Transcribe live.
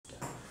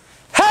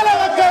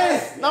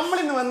നമ്മൾ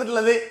ഇന്ന്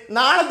വന്നിട്ടുള്ളത്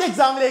നാളത്തെ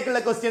എക്സാമിലേക്കുള്ള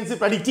ക്വസ്റ്റ്യൻസ്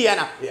പ്രഡിക്റ്റ്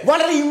ചെയ്യാനാ.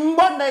 വളരെ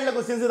ഇമ്പോർട്ടന്റ് ആയിട്ടുള്ള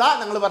ക്വസ്റ്റ്യൻസ് ഇതാ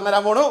ഞങ്ങൾ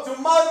പറഞ്ഞുതരാൻ പോണു.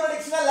 ചുമ്മാ ഒരു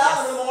പ്രഡിക്ഷൻ അല്ല,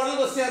 നമ്മൾ മോഡൽ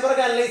ക്വസ്റ്റ്യൻ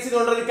പേപ്പർ അനലൈസ്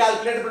ചെയ്തുകൊണ്ട് ഒരു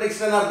കാൽക്കുലേറ്റഡ്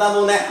പ്രഡിക്ഷൻ നടത്താൻ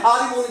പോകുന്നത്.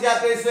 ആദ്യം 3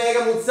 ചാപ്റ്റേഴ്സ്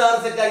വേഗം മുത്സാർ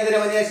സെറ്റ് ആക്കി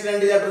തരും, അതിനുശേഷം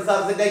 2 ചാപ്റ്റർ സാർ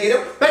സെറ്റ് ആക്കി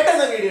തരും.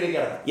 പെട്ടെന്ന് വീഡിയോയിലേക്ക്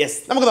കിടക്കാം. യെസ്,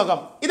 നമുക്ക്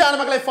നോക്കാം. ഇതാണ്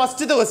മക്കളെ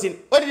ഫസ്റ്റത്തെ ക്വസ്റ്റ്യൻ.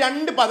 ഒരു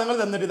 2 പദങ്ങൾ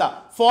തന്നിട്ട് ഇതാ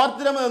 4th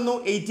term തന്നു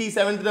 80,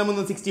 7th term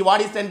തന്നു 60.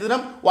 What is 10th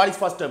term, what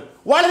is first term?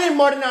 വളരെ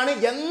ഇമ്പോർട്ടന്റ് ആണ്,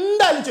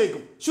 എന്തായാലും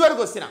ചോദിക്കും, ഷുവർ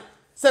ക്വസ്റ്റ്യൻ ആണ്.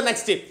 സർ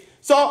നെക്സ്റ്റ്,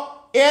 സോ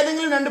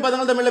ഏതെങ്കിലും 2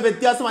 പദങ്ങൾ തമ്മിലുള്ള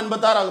വ്യത്യാസം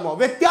 56 ആകുമോ,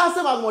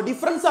 വ്യത്യാസമാകുമോ,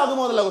 ഡിഫറൻസ്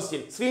ആകുമോ എന്നുള്ള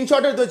ക്വസ്റ്റ്യൻ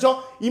സ്ക്രീൻഷോട്ട് എടുത്ത് വെച്ചോ.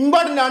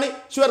 ഇമ്പോർട്ടന്റ് ആണ്,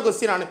 ഷുവർ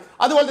ക്വസ്റ്റ്യൻ ആണ്.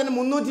 അതുപോലെ തന്നെ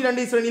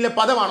 302 ഈ ശ്രേണിയിലെ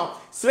പദമാണോ,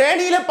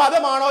 ശ്രേണിയിലെ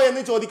പദമാണോ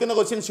എന്ന് ചോദിക്കുന്ന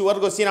ക്വസ്റ്റ്യൻ ഷുവർ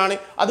ക്വസ്റ്റ്യൻ ആണ്.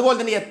 അതുപോലെ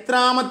തന്നെ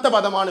എത്രാമത്തെ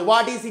പദമാണ്,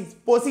 വാട്ട് ഈസ് ഇറ്റ്സ്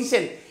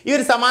പൊസിഷൻ. ഈ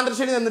ഒരു സമാന്തര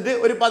ശ്രേണി തന്നിട്ട്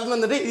ഒരു പദം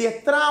തന്നിട്ട് ഇത്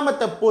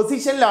എത്രാമത്തെ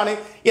പൊസിഷനിലാണ്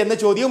എന്ന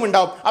ചോദ്യവും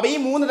ഉണ്ടാവും. അപ്പൊ ഈ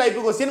 3 ടൈപ്പ്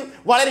ക്വസ്റ്റ്യൻ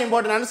വളരെ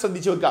ഇമ്പോർട്ടന്റ് ആണ്,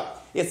 ശ്രദ്ധിച്ചു വെക്കുക.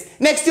 യെസ്,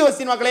 നെക്സ്റ്റ്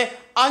ക്വസ്റ്റ്യൻ മക്കളെ,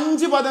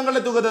 5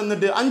 പദങ്ങളുടെ തുക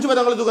തന്നിട്ട് 5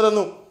 പദങ്ങളുടെ തുക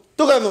തന്നു.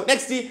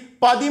 നെക്സ്റ്റ്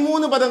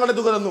 13 പദങ്ങളുടെ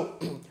തുക തന്നു.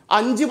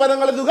 5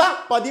 പദങ്ങളുടെ തുക,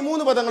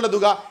 13 പദങ്ങളുടെ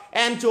തുക.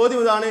 ആൻഡ് ചോദ്യം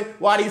ഇതാണ്,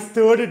 what is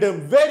third term.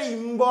 Very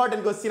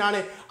important question ആണ്.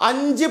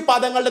 5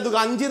 പദങ്ങളുടെ തുക,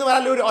 5 എന്ന്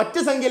പറഞ്ഞാൽ ഒരു ഒറ്റ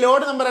സംഖ്യ,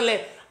 ലോഡ് നമ്പർ അല്ലേ.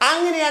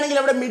 അങ്ങനെയാണെങ്കിൽ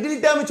അവിടെ മിഡിൽ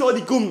ടേം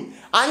ചോദിക്കും.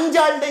 5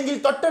 ആളുണ്ടെങ്കിൽ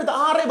തൊട്ടടുത്ത്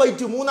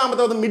 6/2,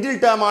 മൂന്നാമത്തെ പദം മിഡിൽ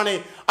ടേം ആണ്.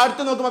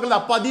 അടുത്ത് നോക്ക് മക്കളെ,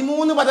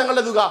 13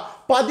 പദങ്ങളുടെ തുക.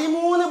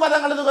 13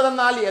 പദങ്ങളുടെ തുക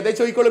തന്നാൽ ഏതേ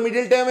ചോദിക്കുള്ളൂ,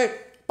 മിഡിൽ ടേം.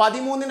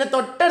 13ന്റെ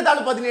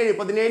തൊട്ടടുത്താണ് 17.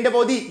 17ന്റെ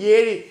പകുതി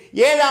 7.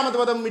 7ാമത്തെ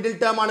പദം മിഡിൽ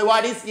ടേം ആണ്.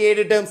 What is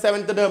 7th term,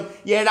 7th term?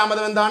 7ാം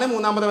പദം എന്താണ്,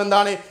 3ാം പദം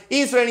എന്താണ്?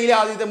 ഈ ശ്രേണിയിലെ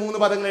ആദ്യത്തെ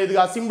 3 പദങ്ങൾ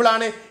എഴുതുക. സിമ്പിൾ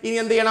ആണ്. ഇനി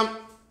എന്ത് ചെയ്യണം,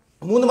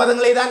 3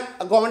 പദങ്ങൾ എഴുതാൻ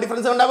കോമൺ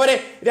ഡിഫറൻസ് ഉണ്ടാവരെ.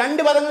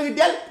 2 പദങ്ങൾ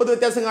കിട്ടിയാൽ പൊതു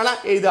വ്യത്യാസം കാണാൻ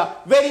എഴുതുക.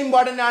 വെരി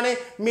ഇമ്പോർട്ടന്റ് ആണ്.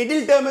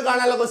 മിഡിൽ ടേം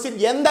കാണാനുള്ള ക്വസ്റ്റ്യൻ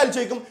എന്തായാലും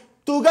ചോദിക്കും.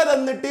 തുക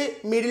തന്നിട്ട്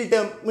മിഡിൽ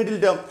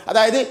ടേം,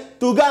 അതായത്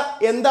തുക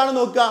എന്താണ്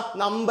നോക്കുക,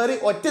 നമ്പർ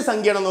ഒറ്റ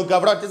സംഖ്യയാണ് നോക്കുക.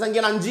 അവിടെ ഒറ്റ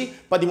സംഖ്യയാണ് 5,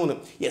 13.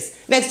 യെസ്,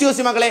 നെക്സ്റ്റ്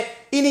ക്വസ്റ്റ്യൻ മക്കളെ,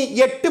 ഇനി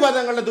 8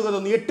 പദങ്ങളുടെ തുക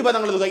തന്നു. 8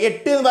 പദങ്ങളുടെ തുക.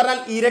 8 എന്ന് പറഞ്ഞാൽ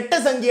ഇരട്ട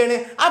സംഖ്യയാണ്.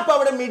 അപ്പൊ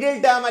അവിടെ മിഡിൽ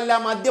ടേം അല്ല,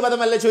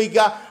 മധ്യപദമല്ല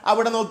ചോദിക്കുക.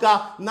 അവിടെ നോക്കുക,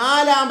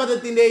 4ാം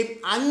പദത്തിന്റെയും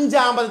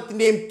 5ാം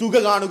പദത്തിന്റെയും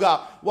തുക കാണുക.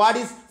 What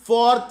is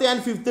 4th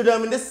and 5th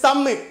termന്റെ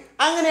sum.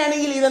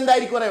 അങ്ങനെയാണെങ്കിൽ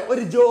ഇതെന്തായിരിക്കും പറയാം,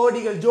 ഒരു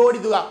ജോഡി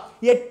തുക.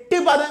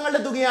 8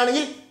 പദങ്ങളുടെ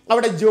തുകയാണെങ്കിൽ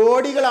അവിടെ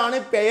ജോഡികളാണ്,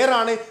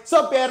 പെയറാണ്. സോ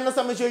പെയറിനെ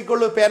സംബന്ധിച്ച്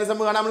ചോദിക്കുള്ളൂ. പെയറിനെ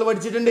സംബന്ധിച്ച് കാണാൻ നമ്മൾ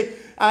പഠിച്ചിട്ടുണ്ട്.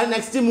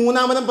 നെക്സ്റ്റ്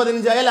 3ാം പദം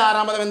 15 ആയാൽ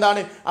 6ാം പദം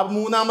എന്താണ്? അപ്പൊ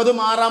 3ാമതും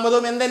 6ാം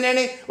പദവും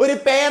എന്തെന്നെയാണ്, ഒരു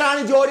പെയറാണ്,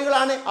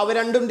 ജോഡികളാണ്. അവ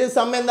രണ്ടിന്റെ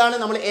സം എന്താണ്,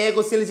 നമ്മൾ എ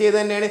ക്വസ്റ്റ്യൻ ചെയ്ത്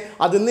തന്നെയാണ്.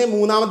 അതിന്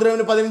 3ാമത്തെ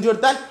ടേമിന് 15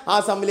 കൊടുത്താൽ ആ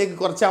സമ്മിലേക്ക്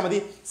കുറച്ചാൽ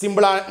മതി.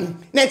 സിമ്പിൾ ആണ്.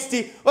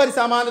 നെക്സ്റ്റ്, ഒരു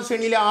സമാന്തര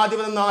ശ്രേണിയിലെ ആദ്യ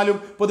പദം 4ഉം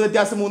പൊതു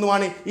വ്യത്യാസം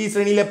 3ഉമാണ്. ഈ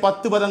ശ്രേണിയിലെ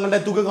 10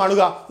 പദങ്ങളുടെ തുക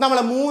കാണുക.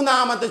 നമ്മളെ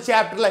 3ാമത്തെ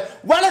ചാപ്റ്ററിലെ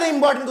വളരെ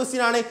ഇമ്പോർട്ടന്റ്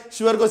ക്വസ്റ്റ്യൻ ആണ്,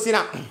 ഷുവർ ക്വസ്റ്റ്യൻ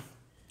ആണ്.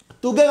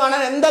 തുക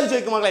കാണാൻ എന്തായാലും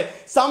ചോദിക്കും മക്കളെ,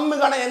 സമ്മ്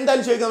കാണാൻ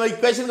എന്തായാലും ചോദിക്കും. നമ്മൾ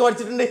ഇക്വേഷൻ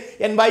പഠിച്ചിട്ടുണ്ട്,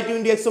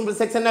 n/2 x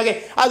ഒക്കെ.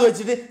 അത്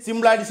വെച്ചിട്ട്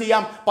സിമ്പിൾ ആയിട്ട്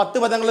ചെയ്യാം.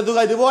 10 പദങ്ങളുടെ തുക,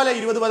 ഇതുപോലെ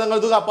 20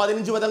 പദങ്ങളുടെ തുക,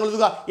 15 പദങ്ങളുടെ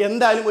തുക.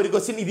 എന്തായാലും ഒരു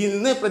ക്വസ്റ്റ്യൻ ഇതിൽ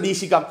നിന്ന്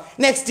പ്രതീക്ഷിക്കാം.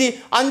 നെക്സ്റ്റ്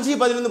 5,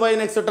 11,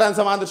 15 എക്സെട്രാ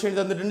സമാന്തര ശ്രേണി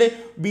തന്നിട്ടുണ്ട്.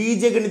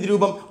 ബീജഗണിത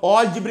രൂപം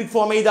ഓൾജിബ്രിക്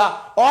ഫോം എഴുതാ.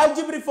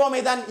 ഓൾജിബ്രിക് ഫോം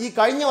എഴുതാൻ ഈ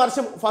കഴിഞ്ഞ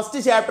വർഷം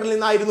ഫസ്റ്റ് ചാപ്റ്ററിൽ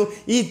നിന്നായിരുന്നു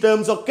ഈ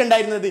ടേംസ് ഒക്കെ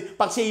ഉണ്ടായിരുന്നത്.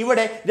 പക്ഷേ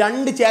ഇവിടെ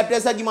 2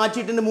 ചാപ്റ്റേഴ്സ് ആക്കി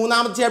മാറ്റിയിട്ടുണ്ട്.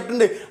 3ാമത്തെ ചാപ്റ്റർ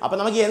ഉണ്ട്. അപ്പൊ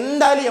നമുക്ക്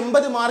എന്തായാലും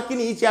 80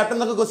 മാർക്കിന് ഈ ചാപ്റ്റർ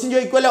എന്നൊക്കെ ക്വസ്റ്റ്യൻ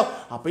ചോദിക്കുമല്ലോ.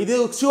 അപ്പൊ ഇത്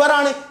ഷുവർ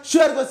ആണ്,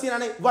 ഷുവർ ക്വസ്റ്റ്യൻ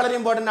ആണ്, വളരെ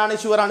ഇമ്പോർട്ടന്റ് ആണ്,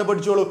 ഷുവർ ആണ്,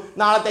 പഠിച്ചോളൂ.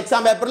 നാളത്തെ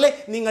എക്സാം പേപ്പറിൽ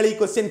നിങ്ങൾ ഈ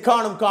ക്വസ്റ്റ്യൻ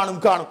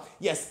കാണും.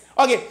 Yes,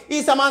 okay. ഈ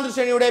സമാന്തര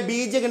ശ്രേണിയുടെ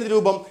ബീജഗണിത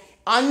രൂപം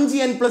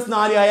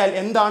 5n+4 ആയാൽ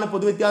എന്താണ്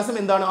പൊതു വ്യത്യാസം,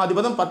 എന്താണ്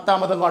ആദ്യപദം, 10ാം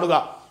പദം കാണുക.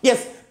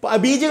 യെസ്,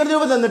 ബീജഗണിത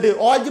രൂപം തന്നിട്ട്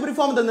ഓൾജിബ്രിക്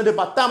ഫോം തന്നിട്ട്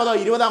 10ാം പദോ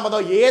 20ാം പദോ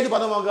ഏത്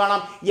പദം നമുക്ക്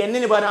കാണാം.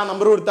 n-ന് പകരം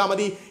നമ്പർ കൊടുത്താൽ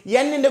മതി.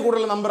 n-ന്റെ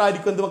കൂടെയുള്ള നമ്പർ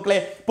ആയിരിക്കും എന്ത് മക്കളെ,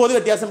 പൊതു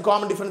വ്യത്യാസം,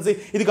 കോമൺ ഡിഫറൻസ്.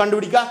 ഇത്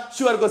കണ്ടുപിടിക്കുക,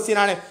 ഷുവർ ക്വസ്റ്റ്യൻ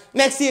ആണ്.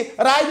 Next,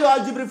 right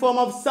algebraic form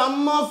of some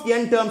of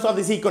n terms of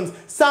the sequence.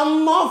 Some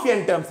of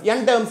n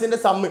ടേംസിന്റെ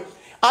sum,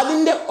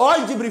 അതിന്റെ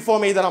ഓൾജിബ്രിക്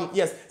ഫോം എഴുതണം.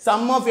 Yes,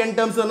 some of n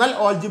terms എന്നാൽ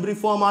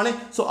ഓൾജിബ്രിക് ഫോം ആണ്.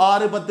 സോ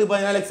 6, 10,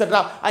 14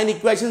 എക്സെട്രാ അതിന്റെ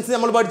equations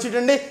നമ്മൾ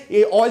പഠിച്ചിട്ടുണ്ട്.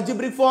 ഈ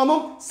ഓൾജിബ്രിക് ഫോമും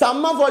സം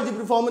ഓഫ്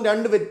ഓൾജിബ്രിക് ഫോമും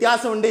 2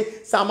 വ്യത്യാസമുണ്ട്.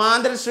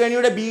 സമാന്തര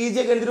ശ്രേണിയുടെ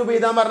ബീജഗണിത രൂപം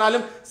എഴുതാൻ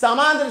പറഞ്ഞാലും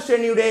സമാന്തര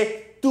ശ്രേണിയുടെ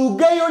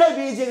തുകയുടെ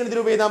ബീജഗണിത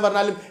രൂപം എഴുതാൻ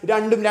പറഞ്ഞാലും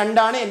രണ്ടും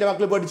 2ആണ്. എന്റെ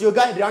മക്കൾ പഠിച്ചു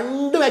വെക്കുക.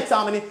 രണ്ടും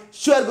എക്സാമിന്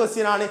ഷുവർ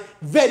ക്വസ്റ്റ്യൻ ആണ്,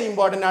 വെരി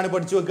ഇമ്പോർട്ടന്റ് ആണ്,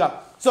 പഠിച്ചു വെക്കുക.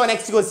 So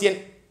next question,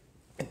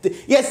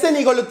 Sn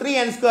 =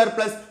 3n²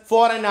 +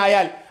 4n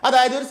ആയാൽ,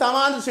 അതായത് ഒരു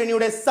സമാന്തര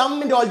ശ്രേണിയുടെ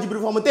സമ്മിന്റെ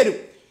ഓൾജിബ്രിക് ഫോം തരും.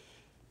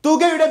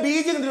 തുകയുടെ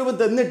ബീജഗണിത രൂപം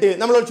തന്നിട്ട്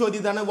നമ്മളോട്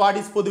ചോദ്യത്താണ്, വാട്ട്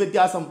ഈസ് പൊതു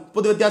വ്യത്യാസം.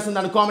 പൊതു വ്യത്യാസം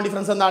എന്താണ്, കോമൺ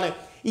ഡിഫറൻസ് എന്താണ്?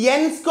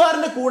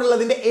 n² കൂടെ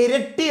ഉള്ളതിന്റെ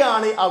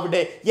ഇരട്ടിയാണ്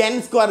അവിടെ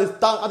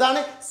n².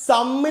 അതാണ്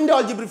സമ്മിന്റെ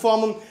ഓൾജിബ്രിക്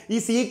ഫോമും ഈ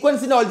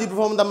സീക്വൻസിന്റെ ഓൾജിബ്രിക്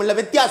ഫോമും തമ്മിലുള്ള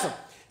വ്യത്യാസം.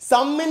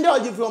 സമ്മിന്റെ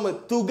ഓൾജിബ്രിക് ഫോം,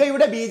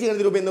 തുകയുടെ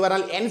ബീജഗണിത രൂപം എന്ന്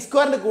പറഞ്ഞാൽ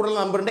n² കൂടുതൽ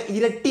നമ്പറിന്റെ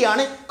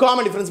ഇരട്ടിയാണ്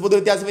കോമൺ ഡിഫറൻസ്, പൊതു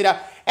വ്യത്യാസം വരിക.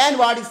 And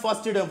what is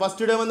first term? First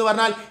term എന്ന്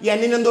പറഞ്ഞാൽ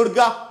n ന് എന്ത്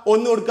കൊടുക്കുക,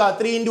 1 കൊടുക്കുക.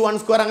 3 ×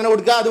 1² അങ്ങനെ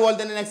കൊടുക്കുക. അതുപോലെ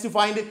തന്നെ next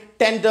find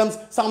 10 terms,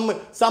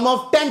 some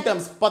of 10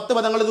 terms, 10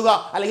 പദങ്ങളുടെ തുക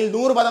അല്ലെങ്കിൽ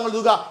 100 പദങ്ങളുടെ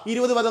തുക,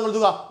 20 പദങ്ങളുടെ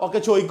തുക ഒക്കെ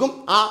ചോദിക്കും.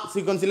 ആ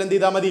സീക്വൻസിൽ എന്ത്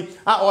ചെയ്താൽ മതി,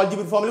 ആ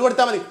ഓൾജിബ്രിക് ഫോമിൽ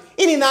കൊടുത്താൽ മതി.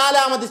 ഇനി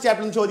 4ാമത്തെ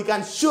ചാപ്റ്ററിൽ ചോദിക്കാൻ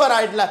ഷുവർ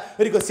ആയിട്ടുള്ള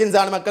ഒരു ക്വസ്റ്റ്യൻസ്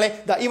ആണ് മക്കളെ.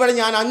 ഇവിടെ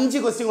ഞാൻ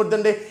 5 ക്വസ്റ്റ്യൻ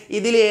കൊടുത്തിട്ടുണ്ട്.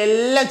 ഇതിൽ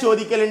എല്ലാം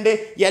ചോദിക്കലുണ്ട്,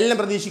 എല്ലാം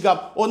പ്രതീക്ഷിക്കാം.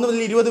 1 മുതൽ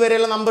 20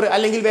 വരെയുള്ള നമ്പർ,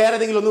 അല്ലെങ്കിൽ വേറെ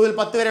ഏതെങ്കിലും 1 മുതൽ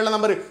 10 വരെയുള്ള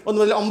നമ്പർ, 1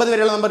 മുതൽ 9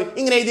 വരെയുള്ള നമ്പർ,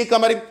 ഇങ്ങനെ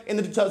എഴുതിയേക്കാൻ പറയും.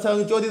 എന്നിട്ട്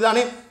ചോദ്യം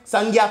ഇതാണ്,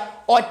 സംഖ്യ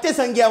ഒറ്റ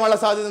സംഖ്യ ആവാനുള്ള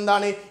സാധ്യത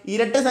എന്താണ്,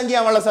 ഇരട്ട സംഖ്യ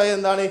ആവാനുള്ള സാധ്യത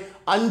എന്താണ്,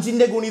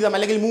 5ന്റെ ഗുണിതം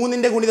അല്ലെങ്കിൽ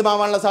 3ന്റെ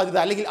ഗുണിതമാവാനുള്ള സാധ്യത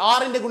അല്ലെങ്കിൽ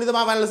 6ന്റെ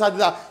ഗുണിതമാവാനുള്ള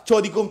സാധ്യത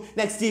ചോദിക്കും.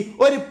 നെക്സ്റ്റ്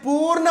ഒരു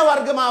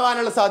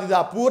പൂർണ്ണവർഗമാവാനുള്ള സാധ്യത,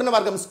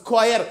 പൂർണ്ണവർഗം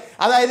സ്ക്വയർ,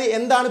 അതായത്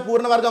എന്താണ്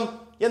പൂർണ്ണവർഗം,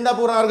 എന്താ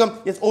പൂർണ്ണവർഗം,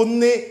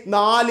 1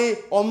 4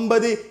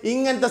 9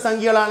 ഇങ്ങനത്തെ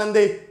സംഖ്യകളാണ്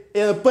എന്ത്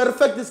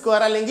പെർഫെക്റ്റ്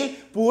സ്ക്വയർ അല്ലെങ്കിൽ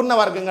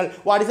പൂർണ്ണവർഗങ്ങൾ.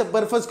 What is A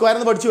perfect square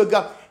എന്ന് പഠിച്ചു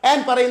വെക്കുക.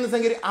 ആൻഡ് പറയുന്ന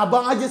സംഖ്യ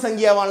അഭാജ്യ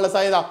സംഖ്യ ആവാനുള്ള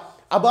സാധ്യത,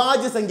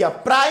 അഭാജ്യ സംഖ്യ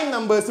പ്രൈം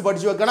നമ്പേഴ്സ്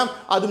പഠിച്ചു വെക്കണം,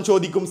 അതും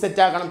ചോദിക്കും,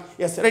 സെറ്റ് ആക്കണം.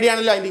 യെസ്, റെഡി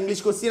ആണല്ലോ. അതിന്റെ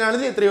ഇംഗ്ലീഷ് ക്വസ്റ്റ്യൻ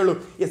ആണിത്, ഇത്രയേ ഉള്ളൂ.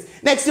 യെസ്,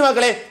 നെക്സ്റ്റ്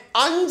മക്കളെ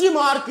 5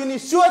 മാർക്കിന്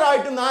ഷുവർ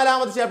ആയിട്ട്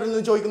 4ാമത്തെ ചാപ്റ്ററിൽ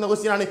നിന്ന് ചോദിക്കുന്ന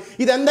ക്വസ്റ്റ്യൻ ആണ്.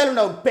 ഇത് എന്തായാലും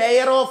ഉണ്ടാവും,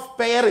 പെയർ ഓഫ്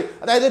പെയർ,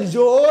 അതായത്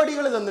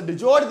ജോഡികൾ തന്നിട്ട്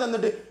ജോഡി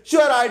തന്നിട്ട്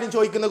ഷുവർ ആയിട്ടും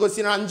ചോദിക്കുന്ന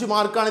ക്വസ്റ്റ്യൻ ആണ്. 5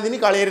 മാർക്കാണ്, ഇതിന്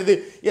കളയരുത്.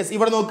 യെസ്,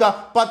 ഇവിടെ നോക്കുക,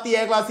 10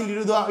 A ക്ലാസ്സിൽ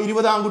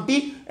 20 ആൺകുട്ടി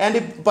ആൻഡ്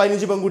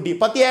 15 പെൺകുട്ടി.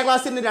 10 A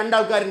ക്ലാസ്സിന് 2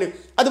 ആൾക്കാരുണ്ട്.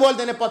 അതുപോലെ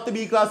തന്നെ 10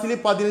 B ക്ലാസ്സിൽ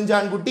 15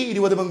 ആൺകുട്ടി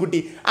 20 പെൺകുട്ടി.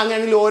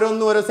 അങ്ങനെയാണെങ്കിൽ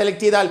ഓരോന്നും ഓരോ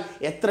സെലക്ട് ചെയ്താൽ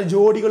എത്ര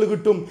ജോഡികൾ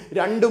കിട്ടും?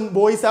 2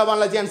 ബോയ്സ്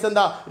ആവാനുള്ള ചാൻസ്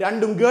എന്താ,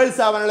 2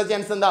 ഗേൾസ് ആവാനുള്ള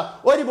ചാൻസ് എന്താ,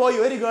 1 ബോയ്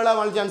 1 ഗേൾ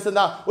ആവാനുള്ള ചാൻസ്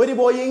എന്താ, 1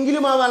 ബോയ്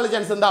എങ്കിലും ആവാനുള്ള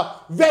ചാൻസ് എന്താ?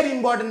 വെരി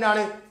ഇമ്പോർട്ടൻ്റ്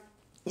ആണ്.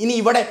 ഇനി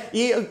ഇവിടെ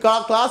ഈ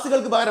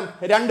ക്ലാസ്സുകൾക്ക് പകരം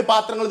 2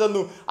 പാത്രങ്ങൾ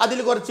തന്നു, അതിൽ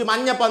കുറച്ച്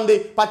മഞ്ഞപ്പന്ത്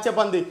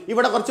പച്ചപ്പന്ത്,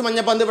 ഇവിടെ കുറച്ച്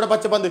മഞ്ഞപ്പന്ത് ഇവിടെ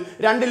പച്ചപ്പന്ത്,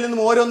 2ൽ നിന്നും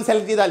ഓരോന്ന്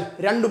സെലക്ട് ചെയ്താൽ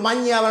 2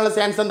 മഞ്ഞയാവാനുള്ള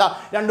ചാൻസ് എന്താ,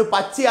 2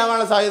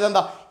 പച്ചയാവാനുള്ള സാധ്യത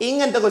എന്താ?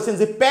 ഇങ്ങനത്തെ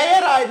ക്വസ്റ്റ്യൻസ്,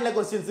 പെയർ ആയിട്ടുള്ള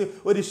ക്വസ്റ്റ്യൻസ്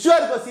ഒരു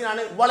ഷുവർ ക്വസ്റ്റ്യൻ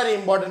ആണ്, വളരെ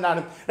ഇമ്പോർട്ടൻ്റ്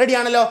ആണ്. റെഡി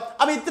ആണല്ലോ?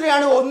 അപ്പൊ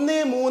ഇത്രയാണ് 1,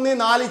 3,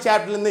 4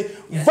 ചാപ്റ്ററിൽ നിന്ന്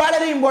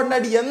വളരെ ഇമ്പോർട്ടൻ്റ്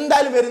ആയിട്ട്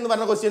എന്തായാലും വരും എന്ന്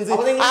പറഞ്ഞ ക്വസ്റ്റ്യൻസ്.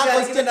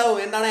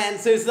 എന്താണ്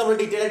ആൻസേഴ്സ് നമ്മൾ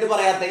ഡീറ്റെയിൽ ആയിട്ട്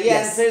പറയാത്ത ഈ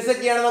ആൻസേഴ്സ്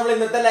ഒക്കെയാണ് നമ്മൾ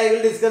ഇന്നത്തെ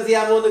ലൈവിൽ ഡിസ്കസ്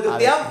ചെയ്യാൻ പോകുന്നത്.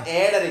 കൃത്യം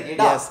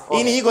 7:30.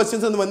 ഇനി ഈ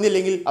ക്വസ്റ്റ്യൻസ് ഒന്നും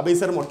വന്നില്ലെങ്കിൽ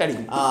അബൈസർ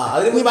മുട്ടടിക്കും.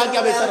 ബാക്കി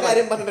അബൈസർ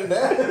കാര്യം പറഞ്ഞിട്ടുണ്ട്.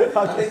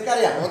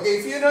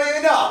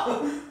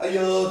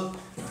 അയ്യോ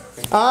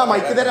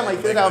മൈക്ക് തരാം.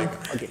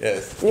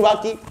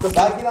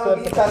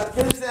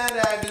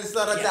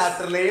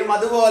 ചാപ്റ്ററിലെയും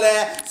അതുപോലെ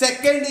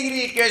സെക്കൻഡ് ഡിഗ്രി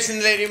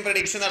ഇക്വേഷനിലെയും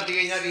പ്രഡിക്ഷൻ നടത്തി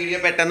കഴിഞ്ഞാൽ വീഡിയോ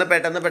പെട്ടെന്ന്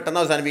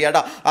അവസാനിപ്പിക്കാം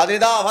കേട്ടോ.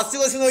 അതിനിതാ ഫസ്റ്റ്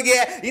ക്വസ്റ്റ്യൻ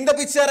നോക്കിയേ. In the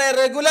picture A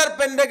regular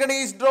pentagon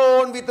is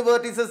drawn with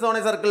vertices on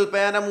A circle.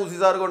 പേന മൂസി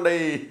സാർ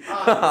കൊണ്ടുപോയി.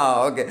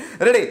 Okay,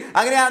 ready.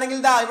 അങ്ങനെയാണെങ്കിൽ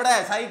ഇതാ ഇവിടെ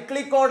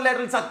സൈക്ലിക്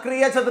കോർഡിലേറ്ററിൽ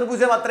സക്രിയ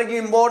ചതുർഭുജം അത്രയ്ക്ക്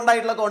ഇമ്പോർട്ടന്റ്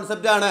ആയിട്ടുള്ള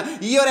കോൺസെപ്റ്റ് ആണ്.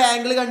 ഈ ഒരു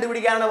ആംഗിൾ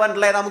കണ്ടുപിടിക്കാനാണ്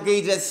പറഞ്ഞിട്ടുള്ളത്. നമുക്ക്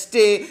ഈ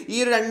ജസ്റ്റ് ഈ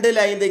ഒരു 2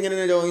 ലൈൻ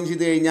ഇങ്ങനെ ജോയിൻ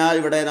ചെയ്ത് കഴിഞ്ഞാൽ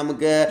ഇവിടെ നമുക്ക്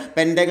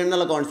പെന്റഗൺ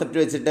എന്നുള്ള കോൺസെപ്റ്റ്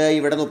വെച്ചിട്ട്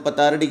ഇവിടെ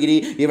 36 ഡിഗ്രി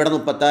ഇവിടെ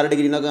 36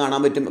 ഡിഗ്രി എന്നൊക്കെ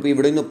കാണാൻ പറ്റും. അപ്പോൾ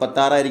ഇവിടെ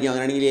 36 ആയിരിക്കും.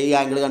 അങ്ങനെയാണെങ്കിൽ ഈ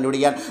ആംഗിൾ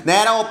കണ്ടുപിടിക്കാൻ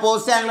നേരെ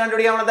ഓപ്പോസിറ്റ് ആംഗിൾ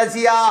കണ്ടുപിടിക്കാൻ നമ്മൾ എന്താ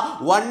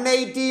ചെയ്യുക?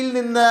 180ൽ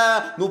നിന്ന്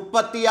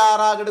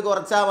 36 അങ്ങോട്ട്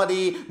കുറച്ചാൽ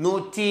മതി.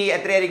 100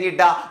 എത്രയായിരിക്കും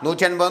കിട്ടുക?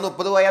 180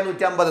 30 പോയാൽ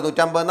 150,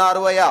 150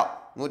 6 പോയാൽ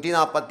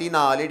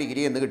 144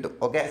 ഡിഗ്രി എന്ന് കിട്ടും.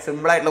 ഓക്കെ,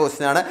 സിമ്പിൾ ആയിട്ടുള്ള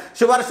ക്വസ്റ്റ്യൻ ആണ്,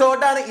 ഷുവർ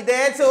ഷോട്ട് ആണ്. ഇതേ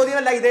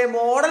ചോദ്യമല്ല, ഇതേ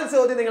മോഡൽ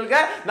ചോദ്യം നിങ്ങൾക്ക്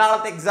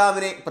നാളത്തെ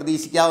എക്സാമിന്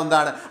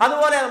പ്രതീക്ഷിക്കാവുന്നതാണ്.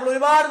 അതുപോലെ നമ്മൾ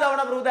ഒരുപാട്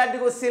തവണ പ്രൂവ് ദാറ്റ്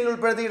ക്വസ്റ്റ്യനിൽ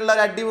ഉൾപ്പെടുത്തിയിട്ടുള്ള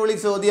ഒരു അടിപൊളി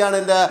ചോദ്യമാണ്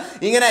എന്ത്,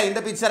 ഇങ്ങനെ in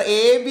the picture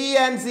A B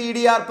and C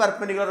D are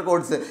perpendicular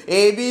codes.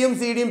 A ബിയും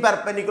സി ഡിയും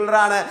പെർപെൻഡിക്കുലർ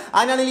ആണ്.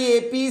 അതിനാണെങ്കിൽ എ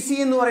പി സി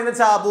എന്ന് പറയുന്ന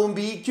ചാപവും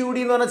ബി ക്യു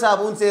ഡി എന്ന് പറയുന്ന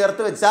ചാപവും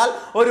ചേർത്ത് വെച്ചാൽ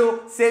ഒരു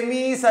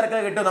സെമി സർക്കിൾ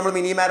കിട്ടും. നമ്മൾ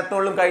മിനി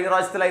മാരത്തോണിലും കഴിഞ്ഞ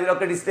പ്രാവശ്യത്തെ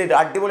ലൈവിലൊക്കെ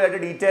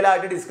അടിപൊളിയായിട്ട് ഡീറ്റെയിൽ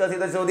ആയിട്ട് ഡിസ്കസ്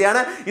ചെയ്ത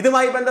ചോദ്യമാണ്.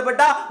 ഇതുമായി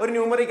ബന്ധപ്പെട്ട ഒരു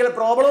ന്യൂമറിക്കൽ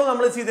പ്രോബ്ലം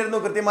നമ്മൾ ചെയ്തിരുന്നു,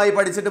 കൃത്യമായി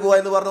പഠിച്ചിട്ട് പോകാൻ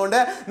എന്ന് പറഞ്ഞുകൊണ്ട്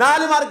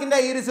 4 മാർക്കിന്റെ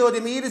ഈ ഒരു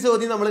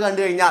ചോദ്യം നമ്മൾ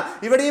കണ്ടു കഴിഞ്ഞാൽ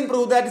ഇവിടെയും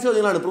പ്രൂവ് ദാറ്റ്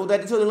ചോദ്യങ്ങളാണ്. പ്രൂവ്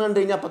ദാറ്റ് ചോദ്യങ്ങൾ കണ്ടു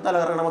കഴിഞ്ഞാൽ അപ്പോൾ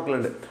തലകറങ്ങണ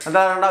മക്കളുണ്ട്.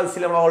 അതാണ്ട്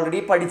ആവശ്യമില്ല, നമ്മൾ ഓൾറെഡി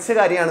പഠിച്ച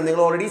കാര്യമാണ്.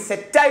 നിങ്ങൾ ഓൾറെഡി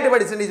സെറ്റ് ആയിട്ട്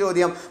പഠിച്ചിട്ടുണ്ട് ഈ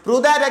ചോദ്യം.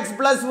 Prove that x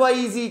 + y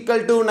 =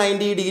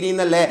 90 degree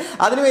എന്നല്ലേ.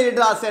 അതിന്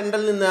വേണ്ടിയിട്ട് ആ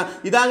സെന്ററിൽ നിന്ന്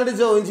ഇതങ്ങോട്ട്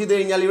ജോയിൻ ചെയ്ത്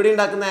കഴിഞ്ഞാൽ ഇവിടെ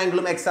ഉണ്ടാക്കുന്ന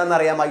ആംഗിളും x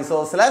ആണെന്നറിയാം,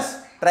 ഐസോസെലസ്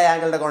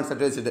ട്രയാങ്കിളുടെ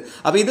കോൺസെപ്റ്റ് വെച്ചിട്ട്.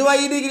 അപ്പോൾ ഇത്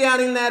y ഡിഗ്രി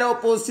ആണെങ്കിൽ നേരെ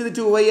ഓപ്പോസിറ്റ്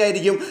 2y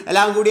ആയിരിക്കും.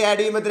 എല്ലാം കൂടി ആഡ്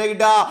ചെയ്യുമ്പോൾ എത്ര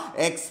കിട്ടുക?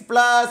 x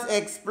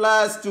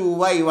 +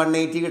 2y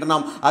 180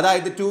 കിട്ടണം.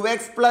 അതായത്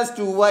 2x +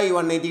 2y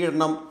 180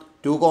 കിട്ടണം.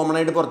 2 കോമൺ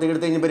ആയിട്ട് പുറത്തേക്ക്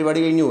എടുത്ത് കഴിഞ്ഞാൽ പരിപാടി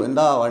കഴിഞ്ഞു.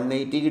 എന്താ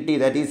 180 കിട്ടി.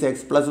 That is x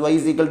 + y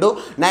 =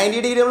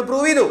 90 degree നമ്മൾ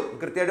പ്രൂവ് ചെയ്തു.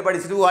 കൃത്യമായിട്ട്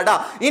പഠിച്ചിട്ട് പോകാം.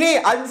 ഇനി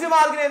 5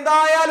 മാർക്കിന്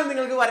എന്തായാലും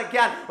നിങ്ങൾക്ക്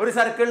വരയ്ക്കാൻ ഒരു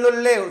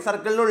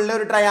സർക്കിളിനുള്ള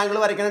ഒരു ട്രയാങ്കിൾ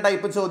വരയ്ക്കുന്ന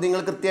ടൈപ്പ്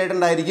ചോദ്യങ്ങൾ കൃത്യമായിട്ട്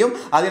ഉണ്ടായിരിക്കും.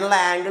 അതിനുള്ള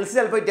ആംഗിൾസ്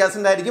ചിലപ്പോൾ വ്യത്യാസം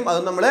ഉണ്ടായിരിക്കും. അത്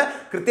നമ്മൾ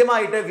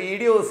കൃത്യമായിട്ട്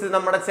വീഡിയോസ്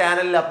നമ്മുടെ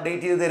ചാനലിൽ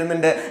അപ്ഡേറ്റ് ചെയ്ത്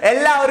തരുന്നുണ്ട്.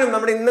 എല്ലാവരും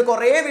നമ്മുടെ ഇന്ന്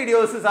കുറേ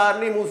വീഡിയോസ്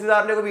സാറിൻ്റെയും മൂസി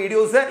സാറിൻ്റെ ഒക്കെ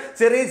വീഡിയോസ്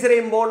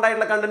ചെറിയ ഇമ്പോർട്ടൻ്റ്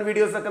ആയിട്ടുള്ള കണ്ടന്റ്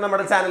വീഡിയോസ് ഒക്കെ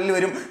നമ്മുടെ ചാനലിൽ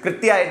വരും.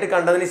 കൃത്യമായിട്ട്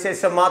കണ്ടതിന്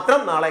ശേഷം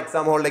മാത്രം നാളെ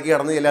എക്സാം ഹോളിലേക്ക്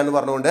കടന്നു ചെല്ലുക എന്ന്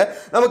പറഞ്ഞുകൊണ്ട്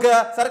നമുക്ക്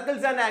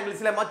സർക്കിൾസ് ആൻഡ്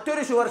ആംഗിൾസിലെ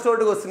മറ്റൊരു ഷുവർ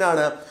ഷോട്ട് ക്വസ്റ്റ്യൻ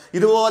ആണ്.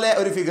 ഇതുപോലെ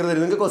ഒരു ഫിഗർ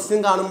തരും. നിങ്ങൾക്ക് ക്വസ്റ്റ്യൻ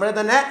കാണുമ്പോഴേ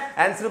തന്നെ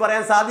ആൻസർ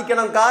പറയാൻ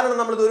സാധിക്കണം. കാരണം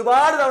നമ്മൾ ഇത്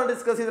ഒരുപാട് തവണ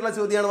ഡിസ്കസ് ചെയ്തിട്ടുള്ള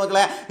ചോദ്യമാണ്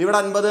മക്കളെ. ഇവിടെ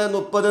 50,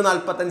 30,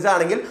 45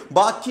 ആണെങ്കിൽ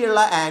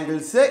ബാക്കിയുള്ള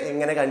ആംഗിൾസ്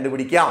എങ്ങനെ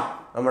കണ്ടുപിടിക്കാം?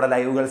 നമ്മുടെ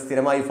ലൈവുകൾ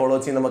സ്ഥിരമായി ഫോളോ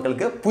ചെയ്യുന്ന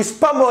മക്കൾക്ക്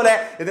പുഷ്പം പോലെ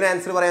ഇതിന്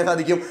ആൻസർ പറയാൻ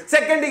സാധിക്കും.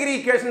 സെക്കൻഡ് ഡിഗ്രി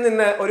ഇക്വേഷനിൽ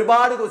നിന്ന്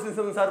ഒരുപാട് ക്വസ്റ്റ്യൻസ്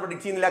ഒന്നും സാർ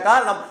പ്രഡിക്ട് ചെയ്യുന്നില്ല.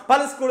 കാരണം പല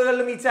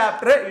സ്കൂളുകളിലും ഈ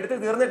ചാപ്റ്റർ എടുത്ത്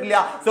തീർന്നിട്ടില്ല.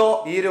 സോ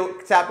ഈ ഒരു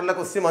ചാപ്റ്ററിലെ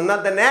ക്വസ്റ്റ്യൻ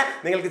വന്നാൽ തന്നെ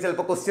നിങ്ങൾക്ക്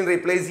ചിലപ്പോൾ ക്വസ്റ്റ്യൻ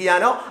റീപ്ലേസ്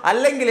ചെയ്യാനോ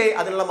അല്ലെങ്കിൽ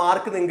അതിനുള്ള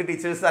മാർക്ക് നിങ്ങൾക്ക്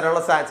ടീച്ചേഴ്സ്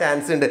തരാനുള്ള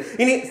ചാൻസ് ഉണ്ട്.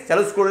 ഇനി ചില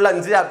സ്കൂളിൽ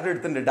 5 ചാപ്റ്റർ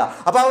എടുത്തിട്ടുണ്ട് കേട്ടോ.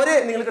 അപ്പോൾ അവർ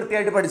നിങ്ങൾ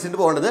കൃത്യമായിട്ട് പഠിച്ചിട്ട്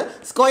പോകേണ്ടത്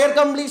സ്ക്വയർ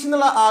കംപ്ലീഷൻ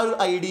എന്നുള്ള ആ ഒരു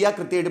ഐഡിയ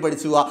കൃത്യമായിട്ട്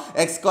പഠിച്ചു പോവുക.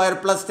 x²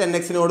 +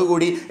 10x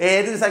കൂടി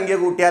ഏത് സംഖ്യ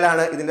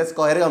കൂട്ടിയാലാണ് ഇതിന്റെ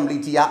സ്ക്വയർ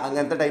കംപ്ലീറ്റ് ചെയ്യുക?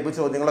 അങ്ങനത്തെ ടൈപ്പ്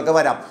ചോദ്യങ്ങളൊക്കെ വരാം.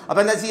 അപ്പൊ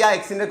എന്താ ചെയ്യുക?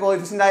 എക്സിന്റെ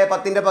കോഎഫിഷ്യന്റ് ആയ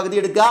 10ന്റെ പകുതി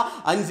എടുക്കുക,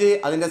 5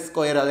 അതിന്റെ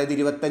സ്ക്വയർ അതായത്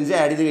 25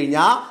 ആഡ് ചെയ്ത്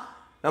കഴിഞ്ഞാൽ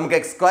നമുക്ക്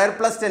x സ്ക്വയർ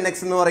പ്ലസ് 10x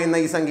എന്ന് പറയുന്ന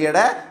ഈ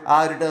സംഖ്യയുടെ ആ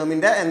ഒരു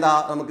ടേമിന്റെ എന്താ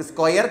നമുക്ക്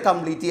സ്ക്വയർ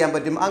കംപ്ലീറ്റ് ചെയ്യാൻ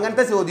പറ്റും.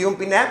 അങ്ങനത്തെ ചോദ്യവും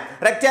പിന്നെ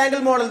റെക്ടാംഗിൾ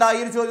മോഡൽ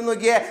ഈ ഒരു ചോദ്യം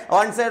നോക്കിയേ,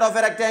 one side of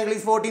A rectangle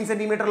is 14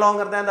 centimetre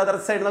longer than the other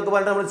side എന്നൊക്കെ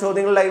പറഞ്ഞിട്ട് നമ്മൾ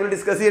ചോദ്യങ്ങൾ ലൈവിൽ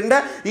ഡിസ്കസ് ചെയ്തിട്ടുണ്ട്.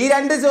 ഈ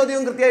രണ്ട്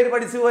ചോദ്യവും കൃത്യമായിട്ട്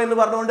പഠിച്ചു എന്ന്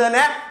പറഞ്ഞുകൊണ്ട്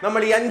തന്നെ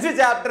നമ്മൾ ഈ 5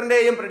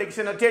 ചാപ്റ്ററിന്റെയും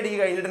പ്രഡിക്ഷൻ ഒറ്റയടിക്ക്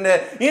കഴിഞ്ഞിട്ടുണ്ട്.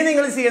 ഇനി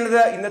നിങ്ങൾ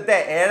ചെയ്യേണ്ടത് ഇന്നത്തെ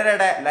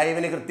 7:30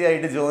 ലൈവിന്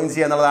കൃത്യമായിട്ട് ജോയിൻ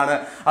ചെയ്യുക എന്നുള്ളതാണ്.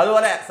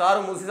 അതുപോലെ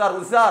മുസി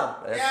സാർ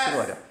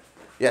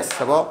യെസ്.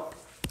 അപ്പോൾ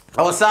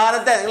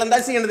അവസാനത്തെ നിങ്ങൾ എന്താ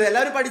ചെയ്യേണ്ടത്,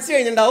 എല്ലാവരും പഠിച്ചു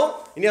കഴിഞ്ഞിട്ടുണ്ടാവും.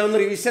 ഇനി അതൊന്ന്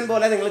റിവിഷൻ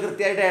പോലെ നിങ്ങൾ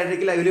കൃത്യമായിട്ട്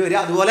 7:30 ലൈവിൽ വരിക.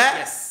 അതുപോലെ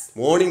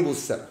മോർണിംഗ്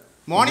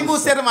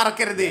ബൂസ്റ്റർ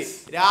മറക്കരുത്.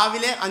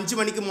 രാവിലെ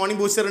 5 മണിക്ക്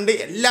മോർണിംഗ് ബൂസ്റ്റർ ഉണ്ട്,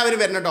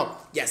 എല്ലാവരും വരണം കേട്ടോ.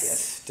 യെസ്.